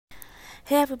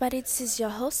Hey everybody, this is your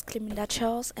host Cleminda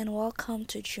Charles, and welcome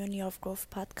to Journey of Growth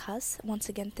podcast. Once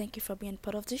again, thank you for being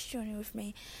part of this journey with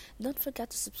me. Don't forget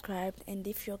to subscribe and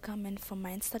leave your comment from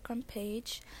my Instagram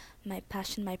page, my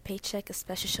passion, my paycheck. A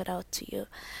special shout out to you.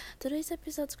 Today's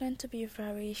episode is going to be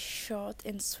very short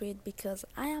and sweet because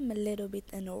I am a little bit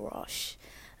in a rush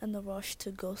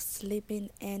to go sleeping,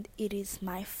 and it is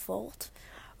my fault,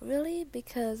 really,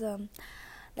 because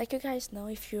like you guys know,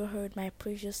 if you heard my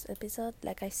previous episode,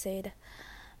 like I said,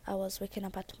 I was waking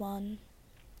up at 1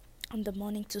 in the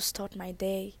morning to start my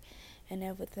day and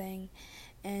everything.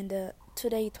 And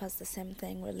today it was the same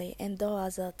thing, really. And there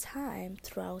was a time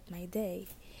throughout my day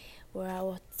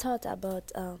where thought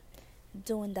about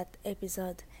doing that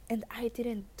episode, and I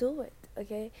didn't do it.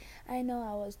 Okay, I know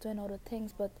I was doing other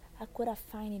things, but I could have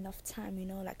find enough time,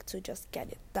 like to just get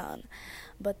it done.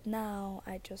 But now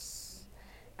I just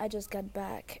got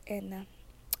back and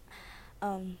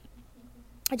um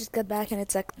I just got back and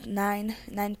it's like 9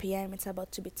 p.m. It's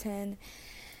about to be 10,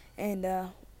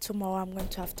 and tomorrow I'm going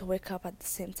to have to wake up at the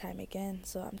same time again.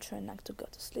 So I'm trying not to go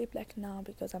to sleep like now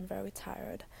because I'm very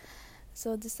tired.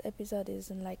 So this episode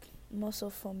isn't like more so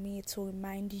for me to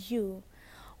remind you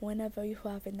whenever you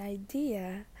have an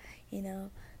idea, you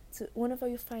know, to whenever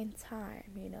you find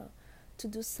time, to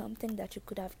do something that you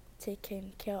could have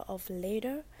taken care of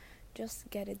later, just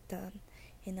get it done.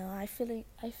 I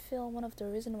feel one of the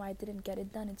reason why I didn't get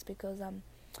it done is because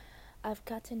I've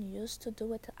gotten used to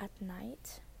do it at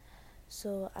night.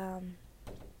 So I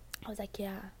was like,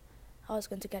 yeah, I was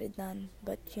going to get it done,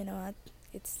 but you know what?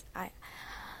 It's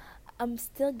I'm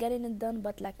still getting it done,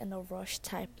 but like in a rush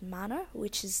type manner,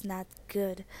 which is not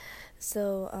good.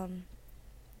 So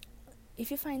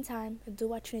if you find time, do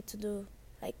what you need to do,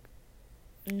 like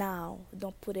now.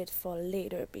 Don't put it for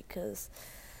later because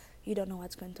you don't know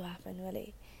what's going to happen,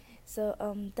 really. So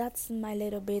that's my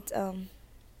little bit of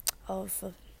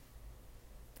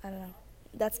I don't know.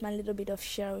 That's my little bit of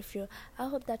share with you. I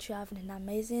hope that you have an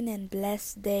amazing and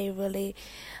blessed day. Really,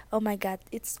 oh my God,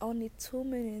 it's only 2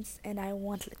 minutes, and I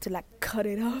want to like cut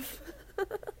it off.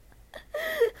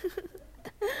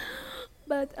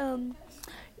 But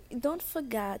don't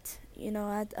forget,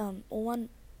 at one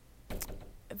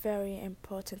very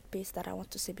important piece that I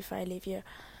want to say before I leave here.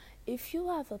 If you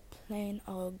have a plan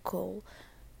or a goal,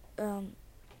 um,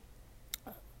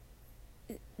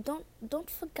 don't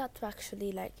forget to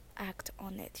actually like act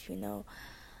on it.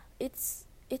 It's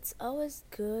always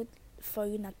good for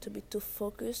you not to be too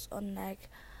focused on like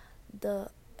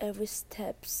the every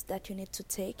steps that you need to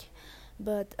take,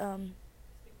 but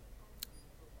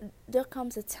there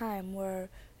comes a time where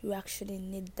you actually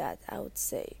need that, I would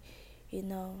say. you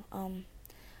know um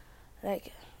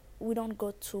like we don't go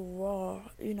to war,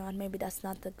 and maybe that's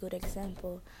not a good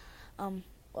example.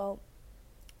 Well,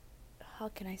 how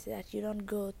can I say that? You don't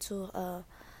go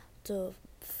to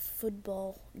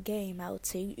football game. I would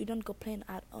say you don't go playing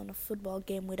out on a football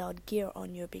game without gear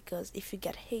on you, because if you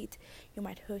get hit, you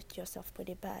might hurt yourself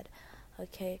pretty bad.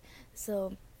 Okay,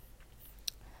 so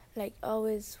like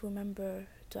always remember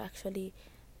to actually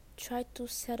try to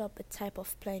set up a type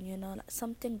of plan,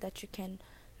 something that you can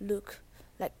look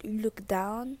look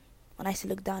down. When I say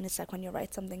look down, it's like when you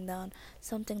write something down,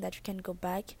 something that you can go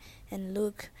back and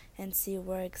look and see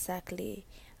where exactly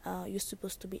you're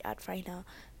supposed to be at right now,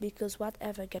 because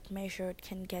whatever get measured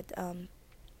can get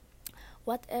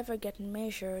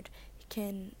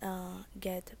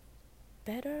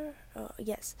better.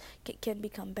 Yes, can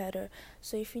become better.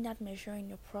 So if you're not measuring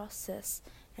your process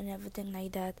and everything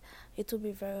like that, it will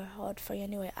be very hard for you.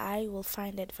 Anyway, I will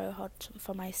find it very hard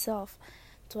for myself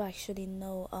to actually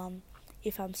know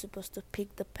if I'm supposed to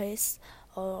pick the pace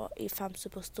or if I'm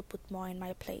supposed to put more in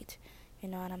my plate. You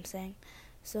know what I'm saying?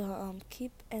 So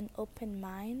keep an open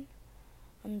mind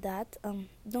on that.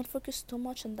 Don't focus too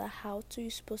much on the how to you're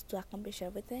supposed to accomplish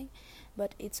everything,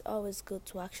 but it's always good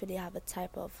to actually have a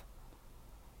type of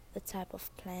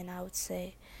plan, I would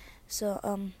say. So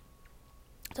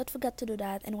don't forget to do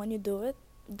that, and when you do it,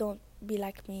 don't be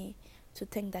like me to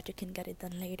think that you can get it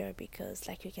done later, because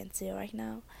like you can see right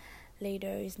now, later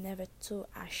is never too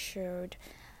assured.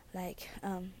 Like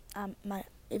my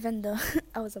even though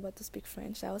I was about to speak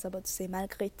French, I was about to say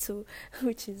malgré tout,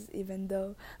 which is even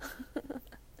though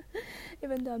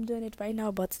even though I'm doing it right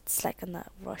now, but it's like in a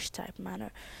rush type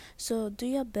manner. So do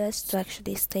your best to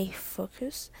actually stay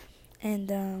focused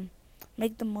and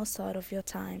make the most out of your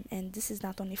time. And this is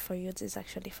not only for you; this is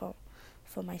actually for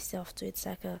myself too. It's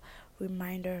like a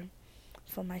reminder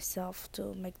for myself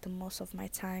to make the most of my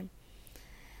time.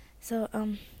 So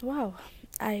wow,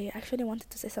 I actually wanted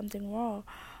to say something raw,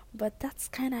 but that's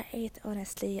kind of it.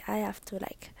 Honestly, I have to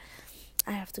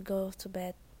go to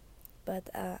bed but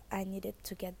I needed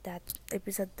to get that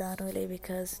episode done really,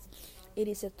 because it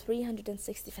is a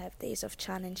 365 days of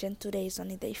challenge, and today is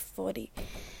only day 40.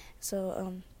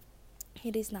 So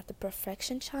it is not a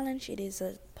perfection challenge, it is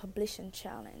a publishing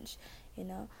challenge, you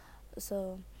know.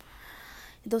 So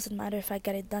it doesn't matter if I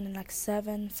get it done in like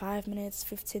 7, 5 minutes,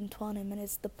 15, 20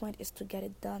 minutes. The point is to get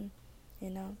it done, you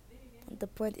know. The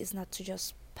point is not to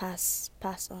just pass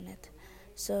on it.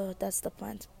 So that's the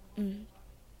point.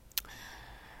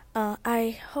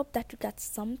 I hope that you got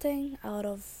something out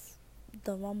of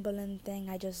the rumbling thing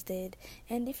I just did.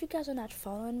 And if you guys are not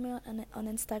following me on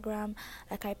Instagram,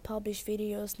 like, I publish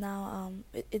videos now.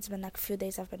 It's been like a few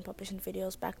days I've been publishing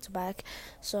videos back to back.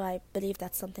 So I believe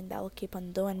that's something that I'll keep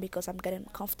on doing because I'm getting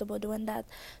comfortable doing that.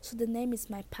 So the name is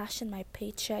My Passion, My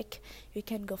Paycheck. You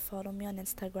can go follow me on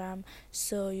Instagram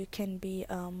so you can be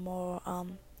more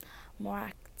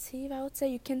active. I would say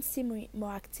you can see me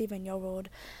more active in your world.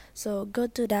 So go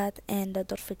do that, and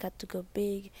don't forget to go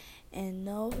big, and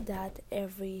know that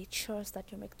every choice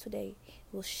that you make today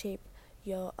will shape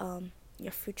your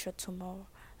future tomorrow.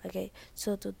 Okay,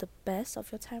 so do the best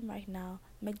of your time right now.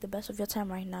 Make the best of your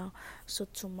time right now, so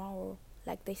tomorrow,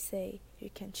 like they say, you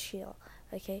can chill.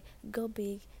 Okay, go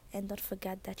big, and don't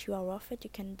forget that you are worth it. You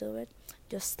can do it.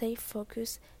 Just stay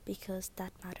focused, because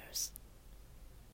that matters.